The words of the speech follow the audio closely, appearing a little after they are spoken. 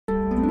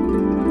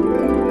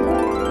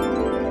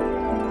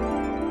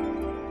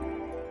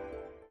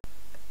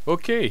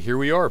Okay, here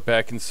we are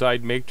back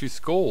inside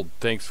MatrixGold.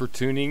 Thanks for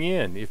tuning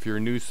in. If you're a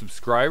new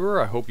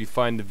subscriber, I hope you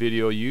find the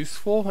video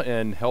useful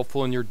and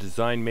helpful in your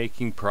design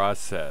making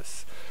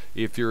process.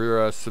 If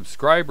you're a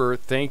subscriber,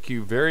 thank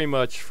you very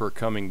much for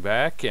coming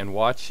back and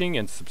watching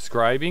and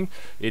subscribing.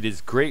 It is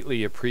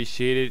greatly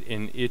appreciated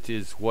and it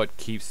is what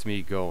keeps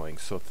me going.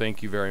 So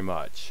thank you very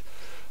much.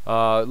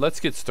 Let's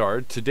get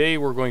started. Today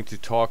we're going to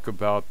talk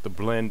about the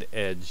blend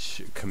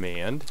edge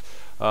command.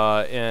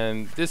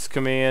 And this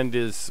command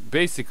is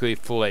basically a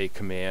fillet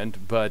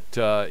command, but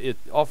it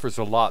offers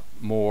a lot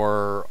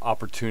more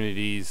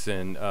opportunities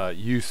and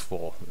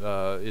useful.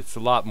 It's a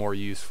lot more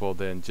useful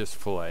than just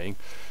filleting.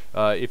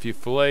 If you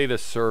fillet the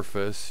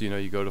surface,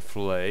 you go to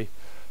fillet,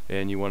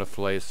 and you want to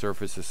fillet a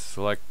surface, just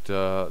select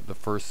the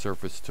first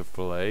surface to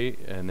fillet,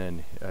 and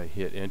then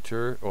hit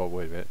enter. Oh,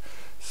 wait a minute.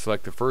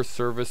 Select the first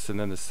surface, and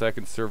then the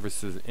second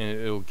surface, and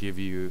it'll give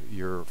you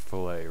your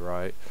fillet,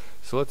 right?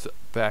 So let's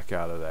back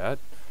out of that.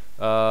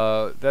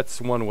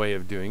 That's one way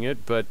of doing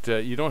it, but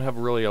you don't have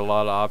really a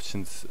lot of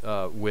options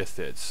with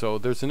it. So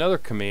there's another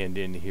command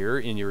in here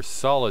in your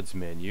solids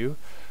menu,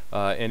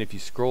 and if you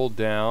scroll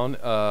down,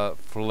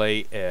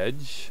 fillet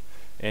edge,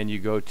 and you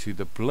go to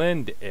the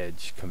blend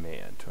edge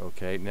command.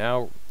 Okay,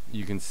 now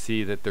you can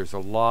see that there's a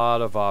lot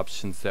of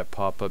options that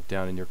pop up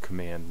down in your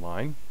command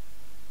line.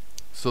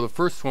 So the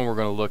first one we're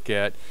going to look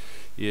at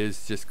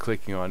is just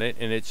clicking on it,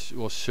 and it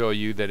will show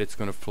you that it's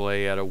going to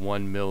fillet at a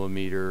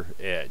 1mm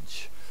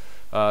edge.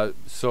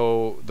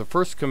 So the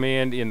first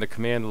command in the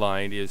command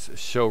line is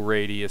show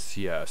radius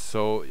yes.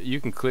 So you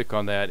can click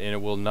on that and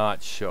it will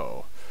not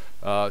show.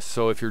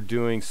 So if you're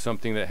doing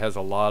something that has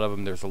a lot of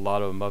them, there's a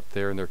lot of them up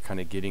there and they're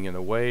kind of getting in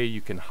the way, you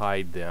can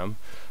hide them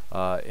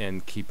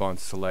and keep on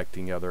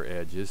selecting other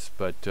edges.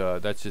 But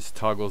that just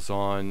toggles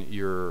on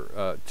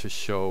your to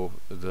show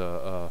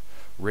the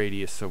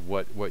radius of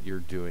what you're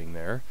doing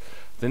there.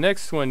 The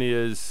next one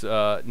is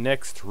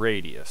next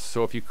radius.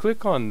 So if you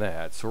click on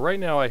that, so right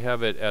now I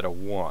have it at a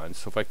 1.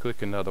 So if I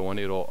click another one,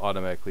 it'll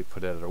automatically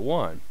put it at a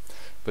 1.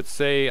 But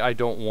say I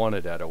don't want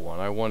it at a 1.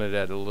 I want it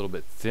at a little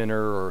bit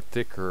thinner or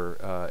thicker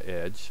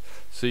edge.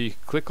 So you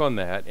click on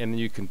that, and then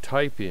you can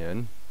type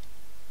in.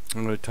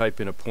 I'm going to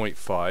type in a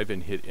 0.5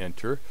 and hit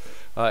enter.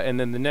 And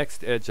then the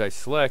next edge I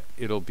select,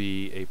 it'll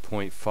be a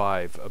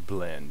 0.5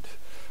 blend.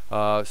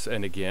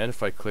 And again,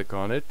 if I click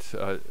on it,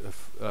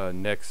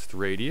 next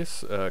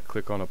radius,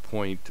 click on a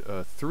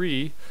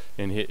 0.3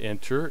 and hit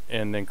enter,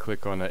 and then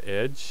click on an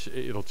edge,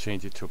 it'll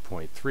change it to a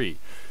 0.3.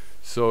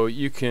 So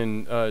you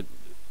can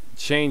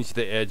change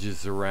the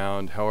edges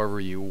around however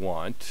you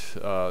want.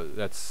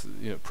 That's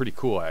pretty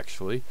cool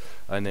actually.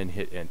 And then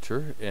hit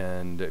enter,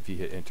 and if you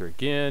hit enter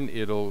again,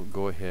 it'll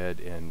go ahead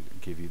and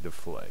give you the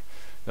fillet.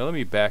 Now let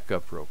me back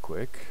up real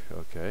quick,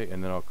 okay,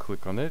 and then I'll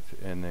click on it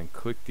and then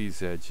click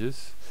these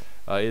edges.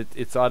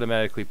 It's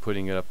automatically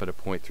putting it up at a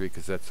 0.3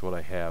 because that's what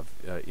I have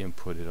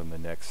inputted on the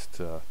next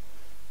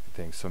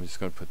thing, so I'm just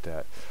going to put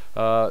that.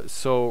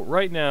 So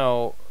right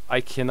now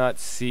I cannot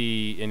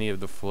see any of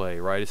the fillet,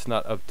 right? It's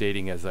not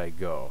updating as I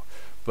go.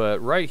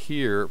 But right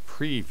here,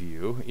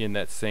 preview, in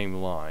that same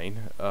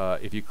line,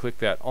 if you click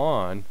that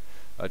on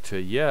to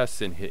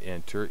yes and hit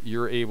enter,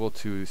 you're able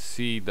to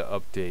see the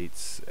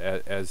updates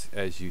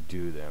as you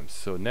do them.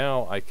 So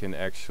now I can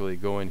actually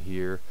go in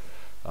here.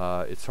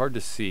 It's hard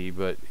to see,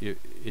 but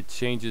it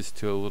changes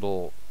to a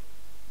little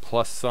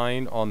plus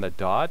sign on the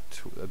dot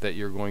that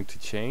you're going to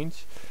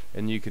change,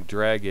 and you can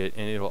drag it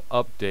and it'll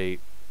update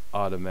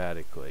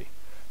automatically.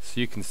 So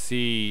you can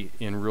see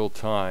in real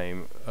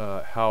time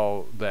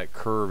how that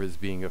curve is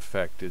being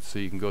affected, so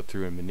you can go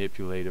through and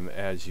manipulate them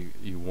as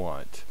you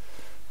want.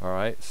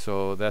 Alright,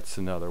 so that's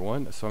another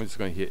one. So I'm just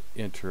going to hit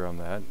enter on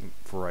that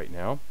for right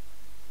now.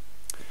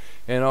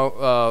 And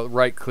I'll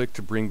right click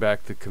to bring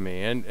back the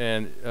command,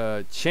 and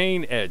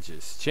chain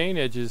edges. Chain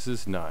edges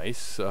is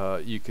nice.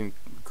 You can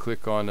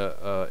click on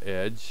a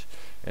edge,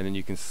 and then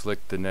you can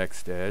select the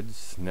next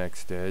edge,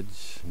 next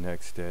edge,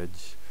 next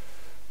edge,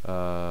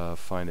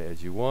 find the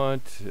edge you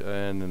want,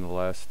 and then the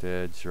last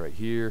edge right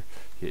here.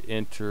 Hit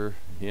enter,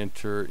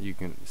 enter. You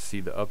can see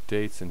the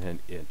updates and then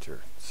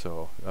enter.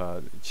 So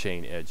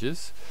chain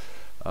edges.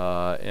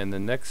 And the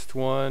next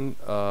one,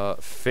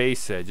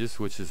 face edges,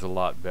 which is a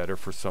lot better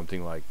for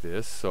something like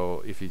this.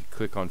 So if you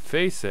click on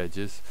face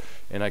edges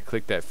and I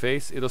click that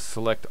face, it'll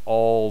select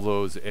all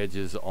those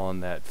edges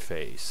on that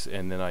face,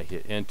 and then I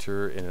hit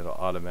enter and it'll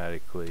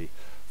automatically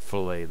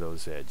fillet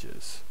those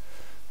edges,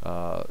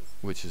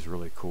 which is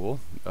really cool.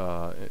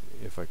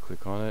 If I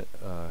click on it,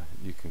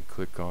 you can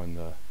click on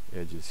the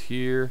edges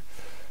here.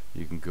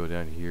 You can go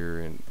down here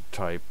and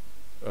type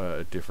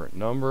a different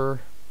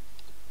number,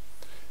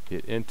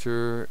 hit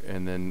enter,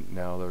 and then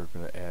now they're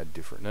going to add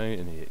different name,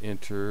 and hit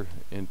enter,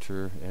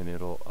 enter, and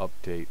it'll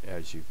update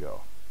as you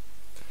go,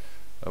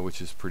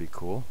 which is pretty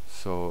cool.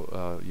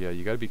 So yeah,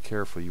 you got to be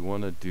careful. You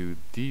want to do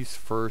these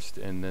first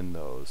and then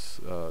those.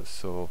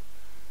 So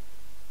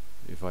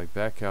if I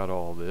back out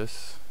all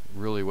this,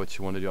 really what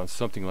you want to do on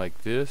something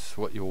like this,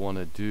 what you'll want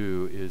to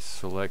do is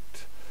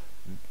select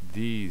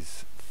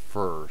these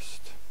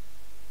first.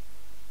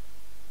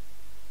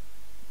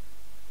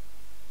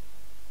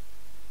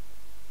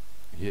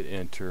 hit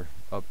enter,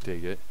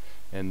 update it,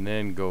 and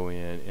then go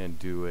in and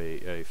do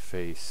a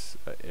face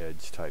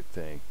edge type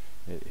thing.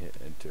 Hit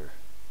enter,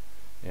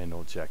 and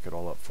it'll jack it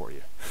all up for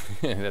you.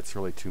 That's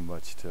really too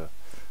much to,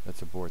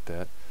 let's abort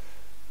that.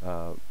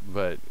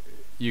 But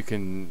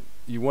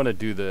you want to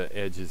do the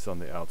edges on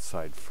the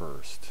outside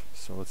first.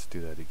 So let's do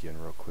that again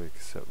real quick.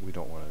 So we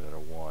don't want it at a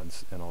 1,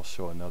 and I'll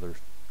show another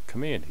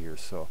command here.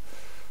 So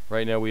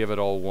right now we have it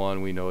all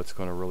 1. We know it's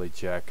going to really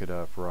jack it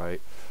up, right?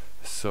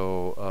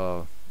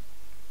 So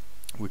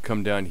we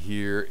come down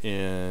here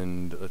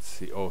and let's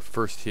see. Oh,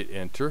 first hit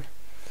enter.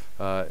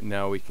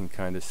 Now we can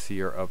kind of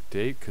see our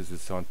update because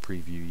it's on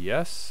preview,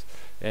 yes.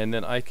 And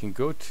then I can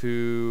go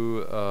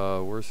to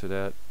where's it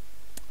at?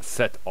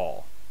 Set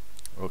all.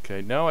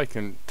 Okay, now I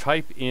can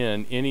type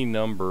in any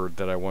number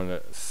that I want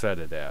to set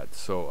it at.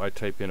 So I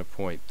type in a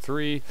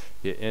 0.3,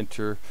 hit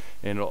enter,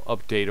 and it'll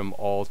update them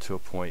all to a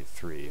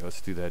 0.3.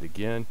 Let's do that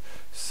again.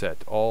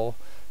 Set all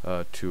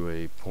to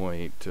a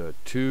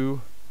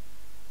 0.2,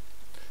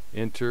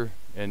 enter,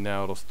 and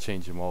now it'll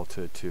change them all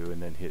to a 2,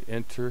 and then hit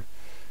enter,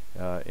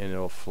 and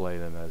it'll fillet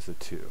them as a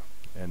 2.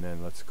 And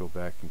then let's go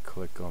back and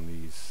click on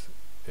these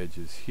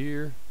edges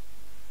here.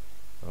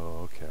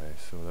 Oh, okay,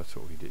 so that's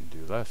what we didn't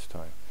do last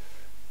time.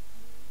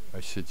 I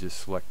should just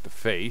select the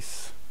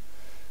face.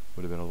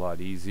 Would have been a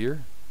lot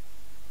easier.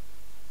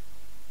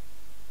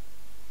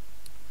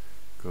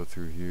 Go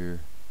through here,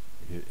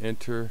 hit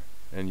enter,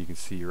 and you can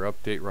see your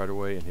update right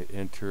away, and hit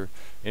enter.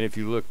 And if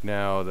you look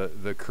now,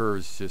 the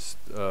curve's just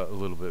a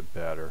little bit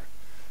better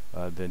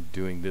than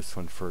doing this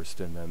one first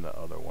and then the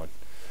other one.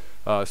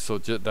 So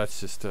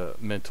that's just a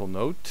mental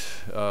note.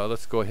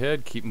 Let's go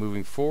ahead, keep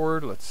moving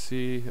forward. Let's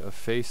see,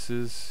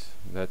 faces.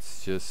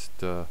 That's just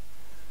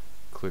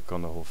click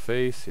on the whole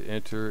face, hit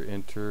enter,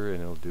 enter,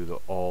 and it'll do the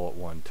all at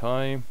one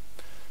time.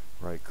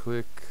 Right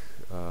click,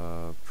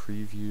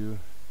 preview,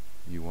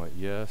 you want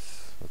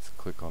yes. Let's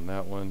click on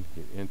that one,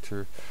 hit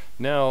enter.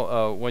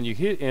 Now when you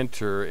hit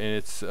enter and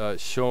it's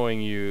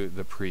showing you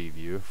the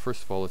preview,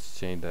 first of all let's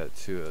change that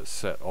to a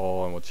set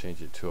all, and we'll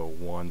change it to a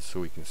 1 so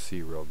we can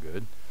see real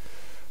good.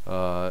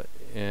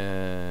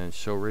 And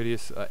show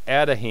radius,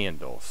 add a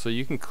handle. So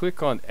you can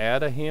click on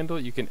add a handle.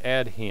 You can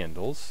add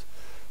handles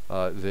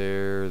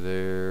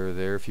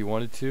there if you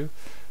wanted to,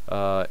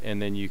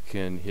 and then you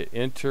can hit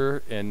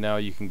enter, and now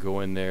you can go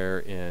in there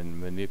and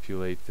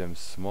manipulate them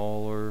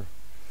smaller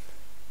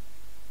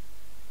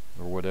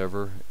or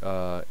whatever,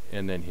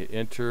 and then hit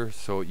enter.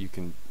 So you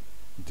can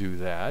do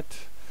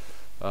that.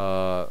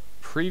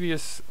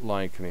 Previous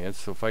line commands.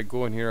 So if I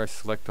go in here, I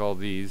select all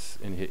these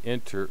and hit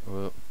enter.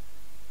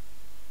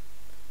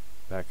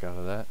 Back out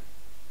of that.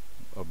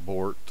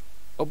 Abort.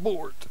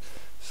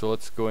 So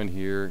let's go in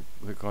here,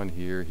 click on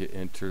here, hit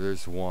enter.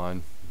 There's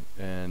 1,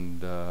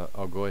 and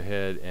I'll go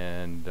ahead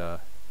and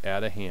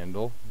add a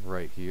handle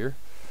right here,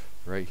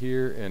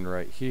 and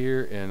right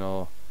here, and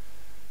I'll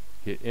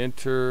hit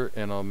enter,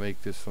 and I'll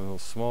make this one a little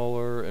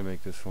smaller, and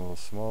make this one a little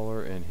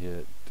smaller, and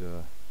hit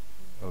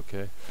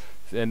OK.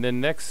 And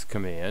then next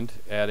command,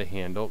 add a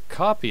handle,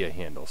 copy a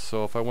handle.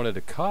 So if I wanted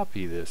to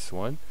copy this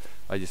one,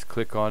 I just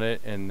click on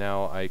it, and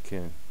now I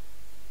can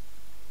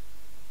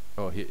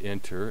hit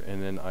enter,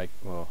 and then I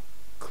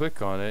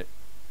click on it.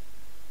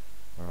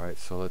 Alright,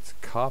 so let's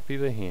copy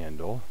the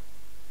handle.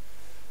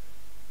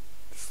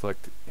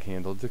 Select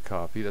handle to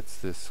copy, that's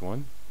this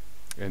one.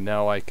 And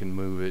now I can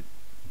move it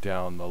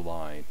down the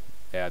line,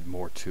 add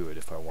more to it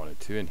if I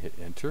wanted to, and hit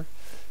enter,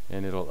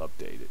 and it'll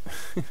update it.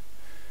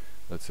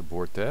 Let's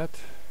abort that.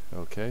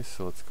 Okay,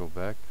 so let's go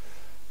back.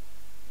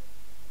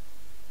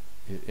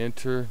 Hit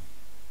enter.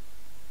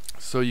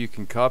 So you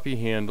can copy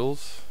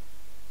handles,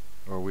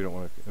 or we don't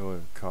want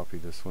to copy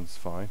this one's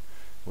fine.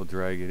 We'll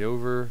drag it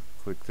over,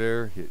 click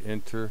there, hit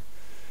enter.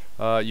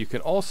 You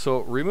can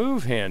also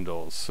remove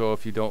handles. So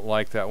if you don't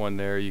like that one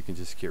there, you can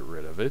just get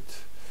rid of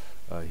it.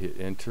 Hit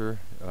enter.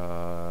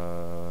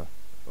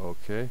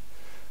 OK.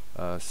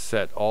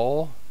 Set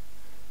all.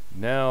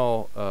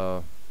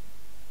 Now,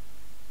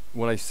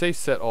 when I say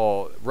set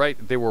all, right,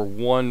 they were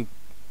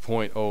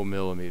 1.0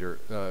 millimeter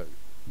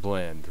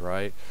blend,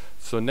 right?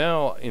 So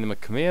now in the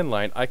command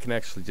line, I can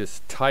actually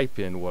just type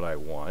in what I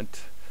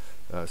want.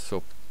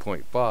 So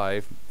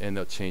 0.5, and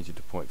they'll change it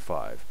to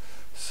 0.5.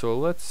 So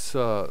let's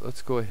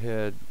go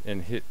ahead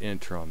and hit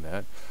enter on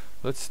that.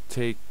 Let's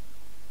take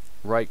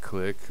right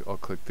click. I'll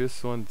click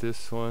this one,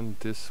 this one,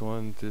 this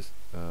one,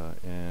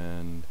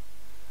 and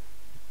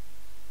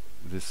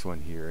this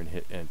one here, and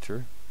hit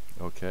enter.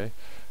 Okay.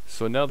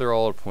 So now they're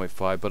all at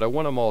 0.5, but I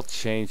want them all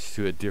changed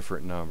to a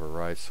different number,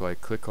 right? So I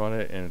click on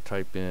it and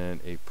type in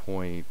a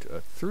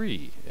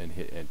 0.3 and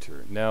hit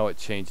enter. Now it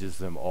changes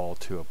them all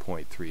to a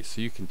 0.3. So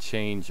you can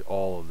change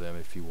all of them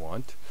if you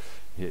want.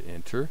 Hit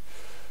enter.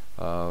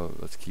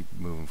 Let's keep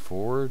moving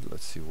forward.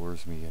 Let's see,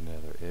 where's me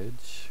another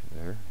edge?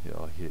 There. Yeah,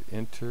 I'll hit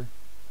enter.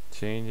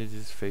 Change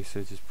edges, face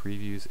edges,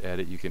 previews,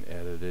 edit. You can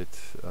edit it.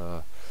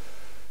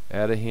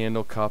 Add a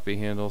handle, copy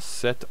handle,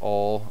 set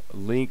all,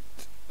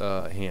 linked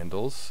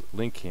handles,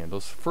 link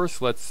handles.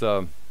 First, let's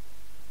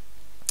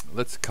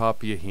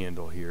copy a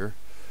handle here,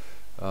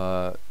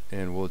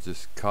 and we'll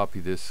just copy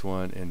this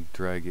one and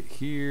drag it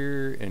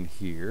here and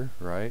here,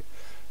 right?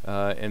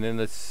 And then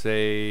let's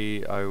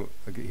say I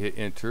hit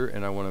enter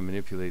and I want to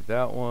manipulate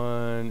that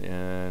one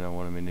and I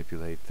want to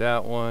manipulate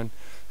that one.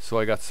 So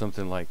I got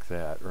something like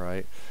that,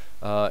 right?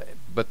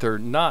 But they're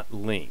not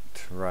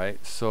linked,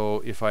 right?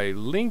 So if I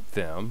link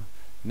them,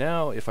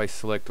 now if I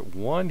select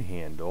one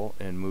handle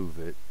and move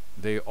it,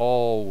 they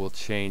all will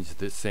change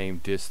the same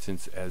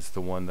distance as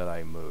the one that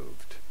I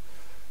moved.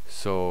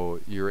 So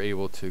you're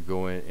able to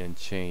go in and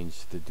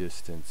change the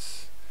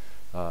distance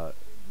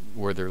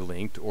where they're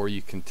linked, or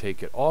you can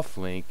take it off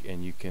link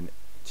and you can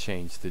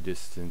change the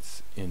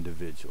distance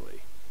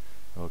individually.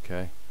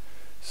 Okay,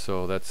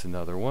 so that's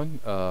another one.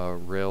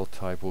 Rail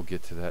type, we'll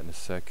get to that in a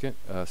second.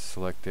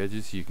 Select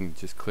edges, you can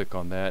just click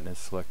on that and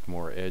select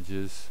more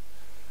edges.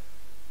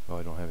 Oh,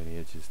 I don't have any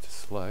edges to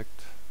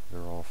select,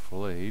 they're all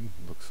filleted,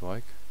 looks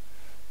like.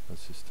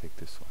 Let's just take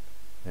this one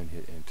and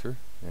hit enter,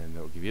 and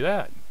it'll give you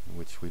that,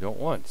 which we don't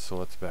want, so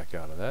let's back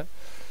out of that.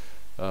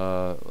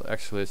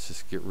 Actually, let's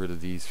just get rid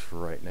of these for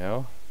right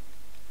now,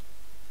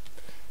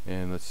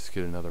 and let's just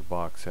get another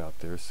box out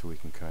there so we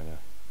can kind of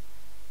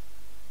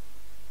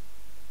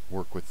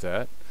work with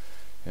that,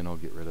 and I'll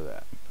get rid of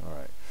that.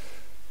 Alright,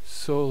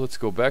 so let's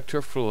go back to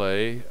our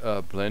fillet,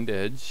 blend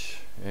edge,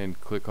 and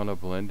click on a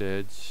blend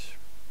edge.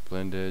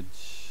 Blend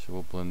edge,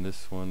 we'll blend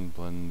this one,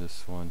 blend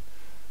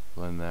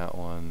that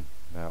one,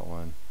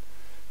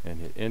 and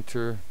hit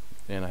enter.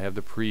 And I have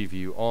the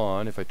preview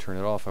on. If I turn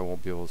it off, I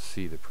won't be able to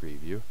see the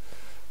preview.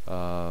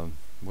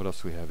 What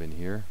else do we have in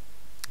here?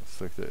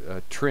 Select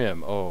the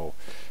trim.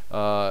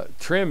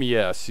 Trim,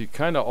 yes, you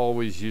kind of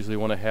always usually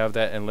want to have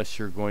that unless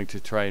you're going to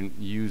try and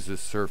use the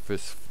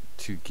surface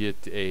to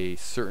get a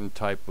certain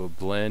type of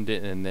blend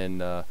and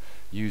then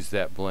use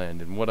that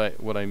blend. And what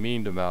I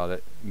mean about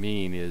it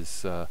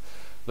is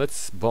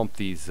let's bump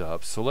these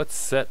up. So let's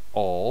set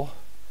all,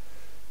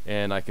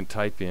 and I can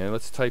type in,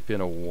 let's type in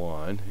a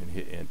 1 and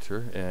hit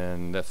enter,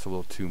 and that's a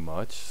little too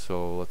much,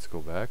 so let's go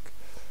back.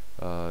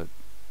 Go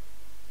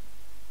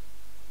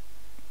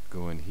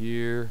in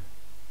here,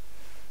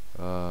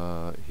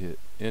 hit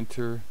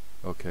enter.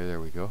 Okay, there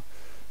we go.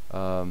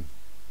 And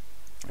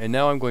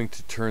now I'm going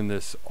to turn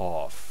this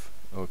off.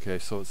 Okay,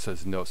 so it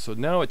says no. So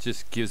now it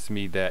just gives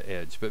me that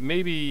edge, but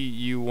maybe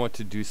you want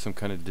to do some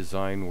kind of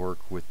design work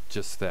with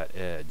just that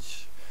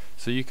edge.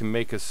 So you can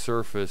make a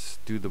surface,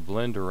 do the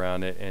blend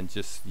around it, and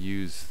just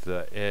use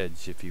the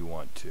edge if you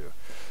want to.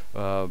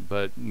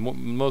 But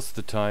most of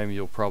the time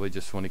you'll probably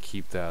just want to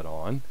keep that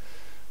on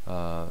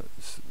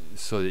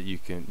so that you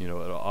can,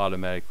 it'll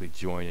automatically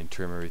join and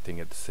trim everything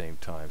at the same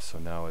time. So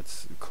now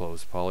it's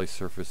closed poly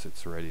surface,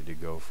 it's ready to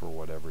go for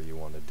whatever you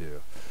want to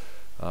do.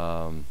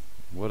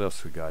 What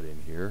else we got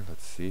in here?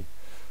 Let's see.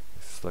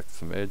 Select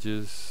some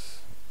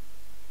edges,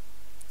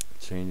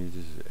 change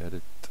edges,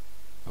 edit.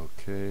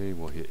 Okay,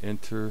 we'll hit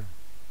enter.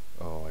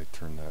 Oh,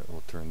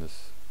 we'll turn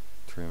this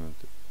trim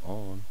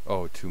on.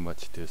 Oh, too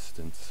much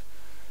distance.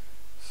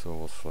 So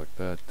we'll select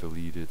that,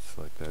 delete it,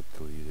 select that,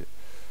 delete it.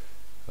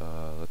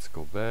 Let's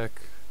go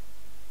back,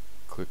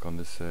 click on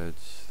this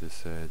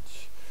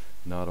edge,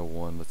 not a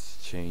 1, let's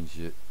change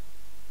it.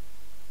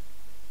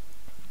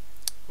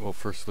 Well,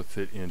 first let's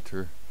hit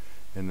enter,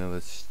 and then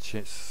let's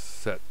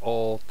set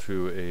all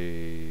to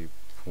a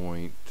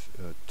 0.2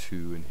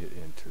 and hit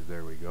enter.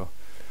 There we go.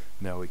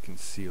 Now we can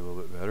see a little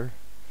bit better.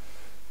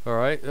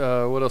 Alright,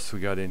 what else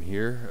we got in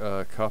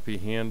here? Copy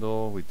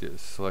handle, we did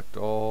select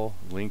all.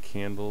 Link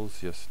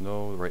handles, yes,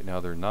 no. Right now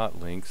they're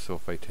not linked, so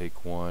if I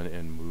take one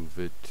and move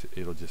it,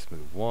 it'll just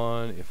move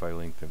one. If I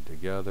link them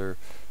together,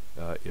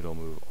 it'll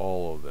move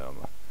all of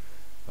them.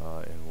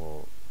 And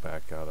we'll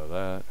back out of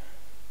that.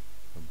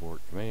 Abort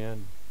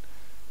command.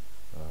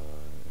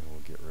 And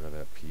we'll get rid of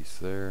that piece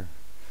there.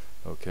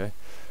 Okay.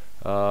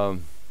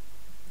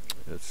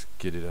 Let's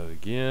get it out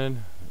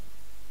again.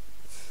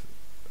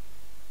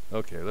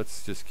 Okay,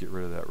 let's just get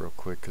rid of that real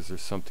quick because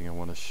there's something I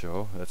want to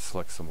show. That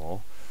selects them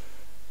all,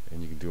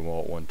 and you can do them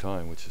all at one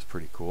time, which is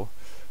pretty cool.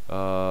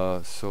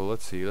 So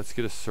let's see, let's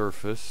get a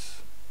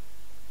surface,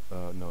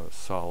 no, a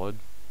solid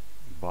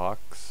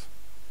box,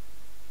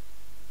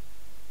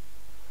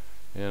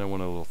 and I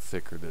want it a little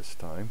thicker this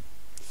time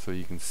so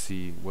you can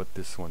see what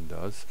this one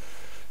does.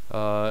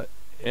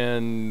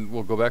 And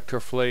we'll go back to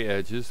our fillet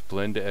edges,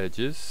 blend to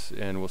edges,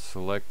 and we'll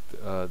select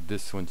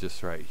this one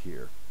just right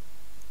here.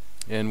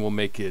 And we'll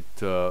make it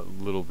a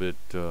little bit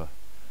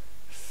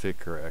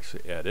thicker,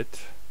 actually. Edit.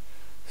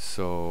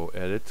 So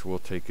edit, we'll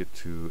take it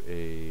to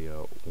a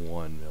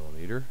 1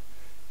 millimeter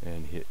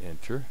and hit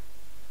enter.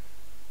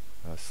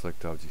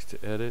 Select objects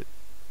to edit.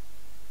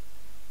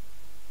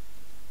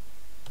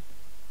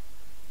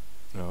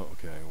 Oh,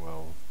 okay,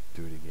 well,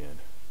 do it again.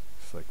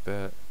 Select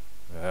that.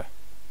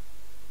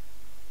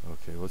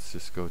 Okay, let's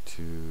just go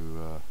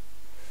to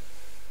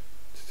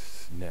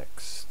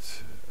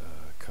next.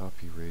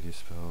 Copy radius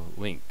spell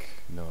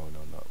link. No,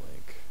 not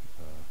link.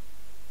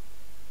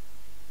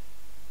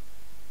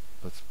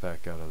 Let's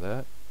back out of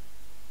that.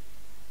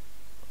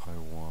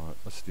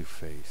 Let's do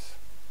face.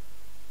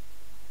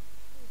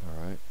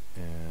 Alright,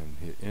 and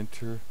hit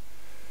enter.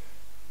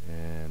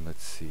 And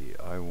let's see,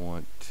 I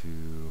want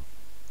to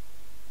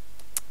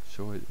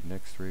show it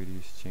next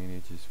radius, chain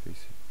edges,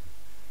 face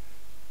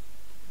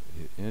it,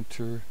 hit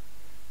enter,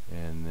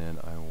 and then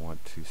I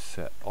want to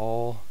set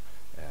all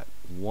at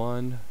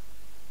 1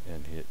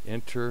 and hit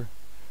enter.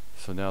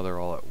 So now they're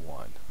all at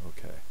 1.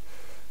 Okay.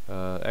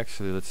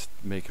 Actually, let's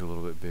make it a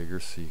little bit bigger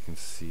so you can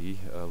see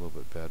a little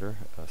bit better.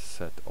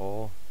 Set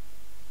all.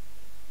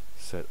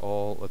 Set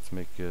all. Let's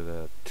make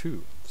it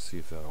 2. See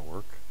if that'll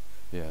work.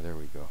 Yeah, there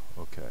we go.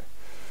 Okay.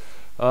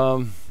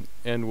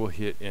 And we'll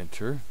hit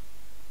enter.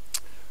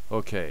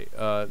 Okay.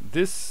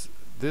 This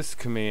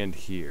command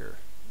here.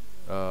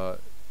 We'll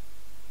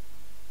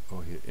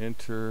hit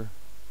enter.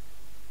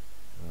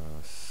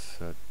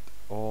 Set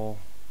all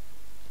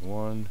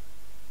 1.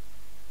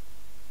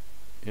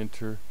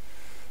 Enter.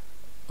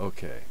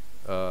 Okay.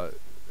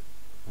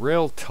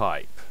 Rail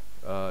type.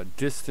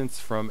 Distance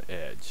from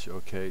edge.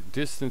 Okay.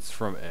 Distance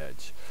from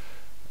edge.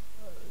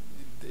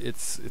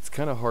 It's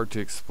kind of hard to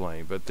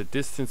explain, but the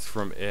distance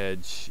from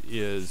edge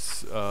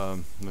is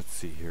let's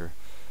see here.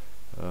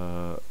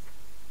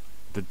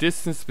 The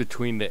distance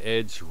between the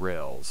edge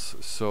rails.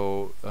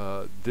 So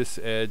this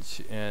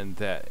edge and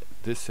that.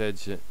 This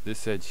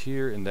edge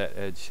here and that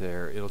edge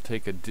there. It'll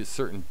take a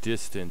certain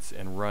distance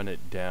and run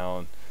it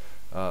down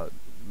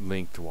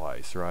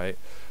lengthwise, right?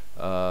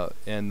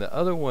 And the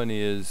other one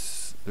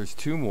is, there's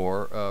 2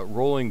 more,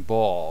 rolling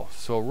ball.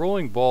 So a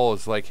rolling ball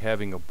is like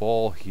having a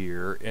ball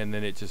here, and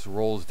then it just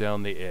rolls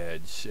down the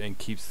edge and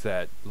keeps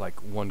that like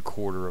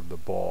 1/4 of the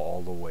ball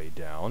all the way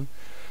down.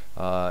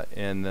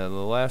 And then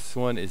the last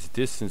one is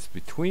distance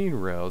between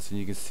rails, and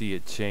you can see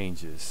it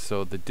changes.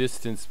 So the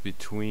distance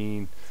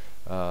between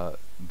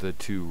the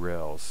 2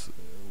 rails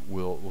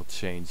will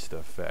change the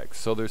effect.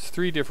 So there's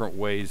 3 different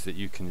ways that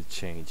you can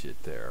change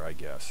it there, I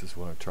guess, is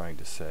what I'm trying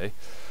to say.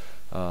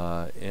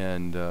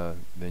 And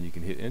then you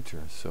can hit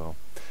enter. So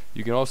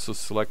you can also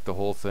select the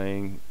whole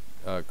thing,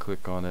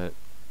 click on it,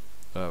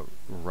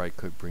 right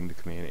click, bring the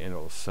command, and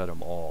it'll set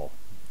them all,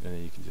 and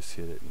then you can just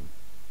hit it. And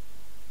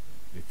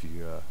if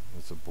you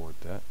let's abort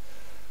that,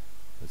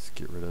 let's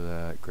get rid of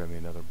that, grab me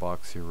another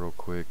box here real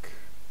quick.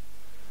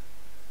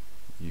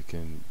 You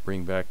can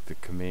bring back the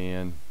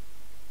command,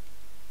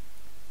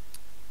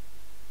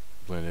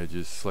 blend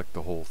edges, select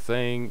the whole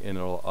thing, and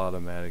it'll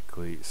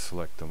automatically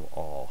select them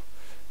all,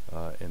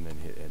 and then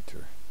hit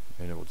enter,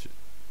 and it will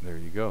there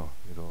you go,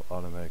 it'll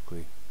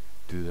automatically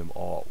do them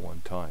all at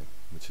one time,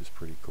 which is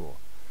pretty cool.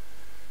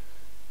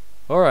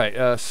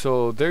 Alright,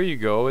 so there you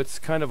go. It's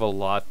kind of a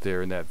lot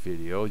there in that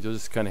video. You'll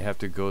just kind of have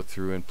to go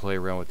through and play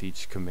around with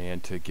each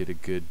command to get a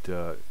good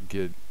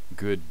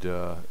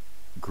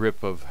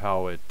grip of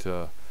how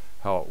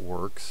it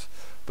works.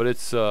 But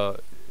it's a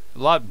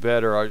lot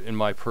better, in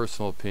my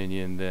personal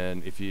opinion,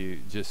 than if you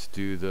just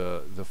do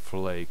the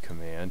fillet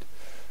command.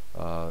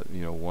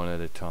 You know, one at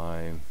a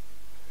time.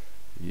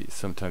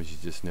 Sometimes you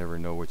just never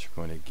know what you're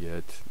going to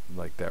get,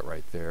 like that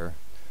right there,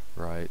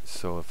 right?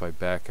 So if I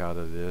back out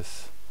of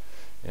this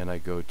and I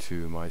go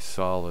to my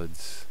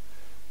solids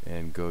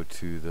and go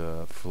to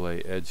the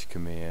fillet edge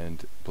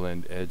command,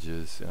 blend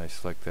edges, and I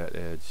select that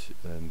edge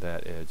and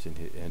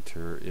hit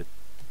enter, it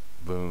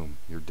boom,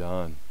 you're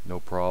done, no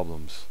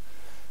problems,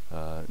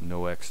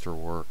 no extra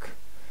work.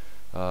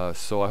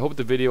 So I hope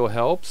the video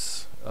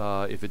helps.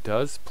 If it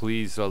does,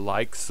 please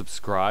like,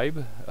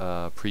 subscribe,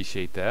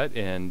 appreciate that,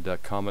 and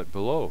comment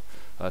below.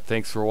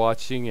 Thanks for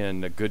watching,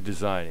 and good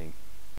designing.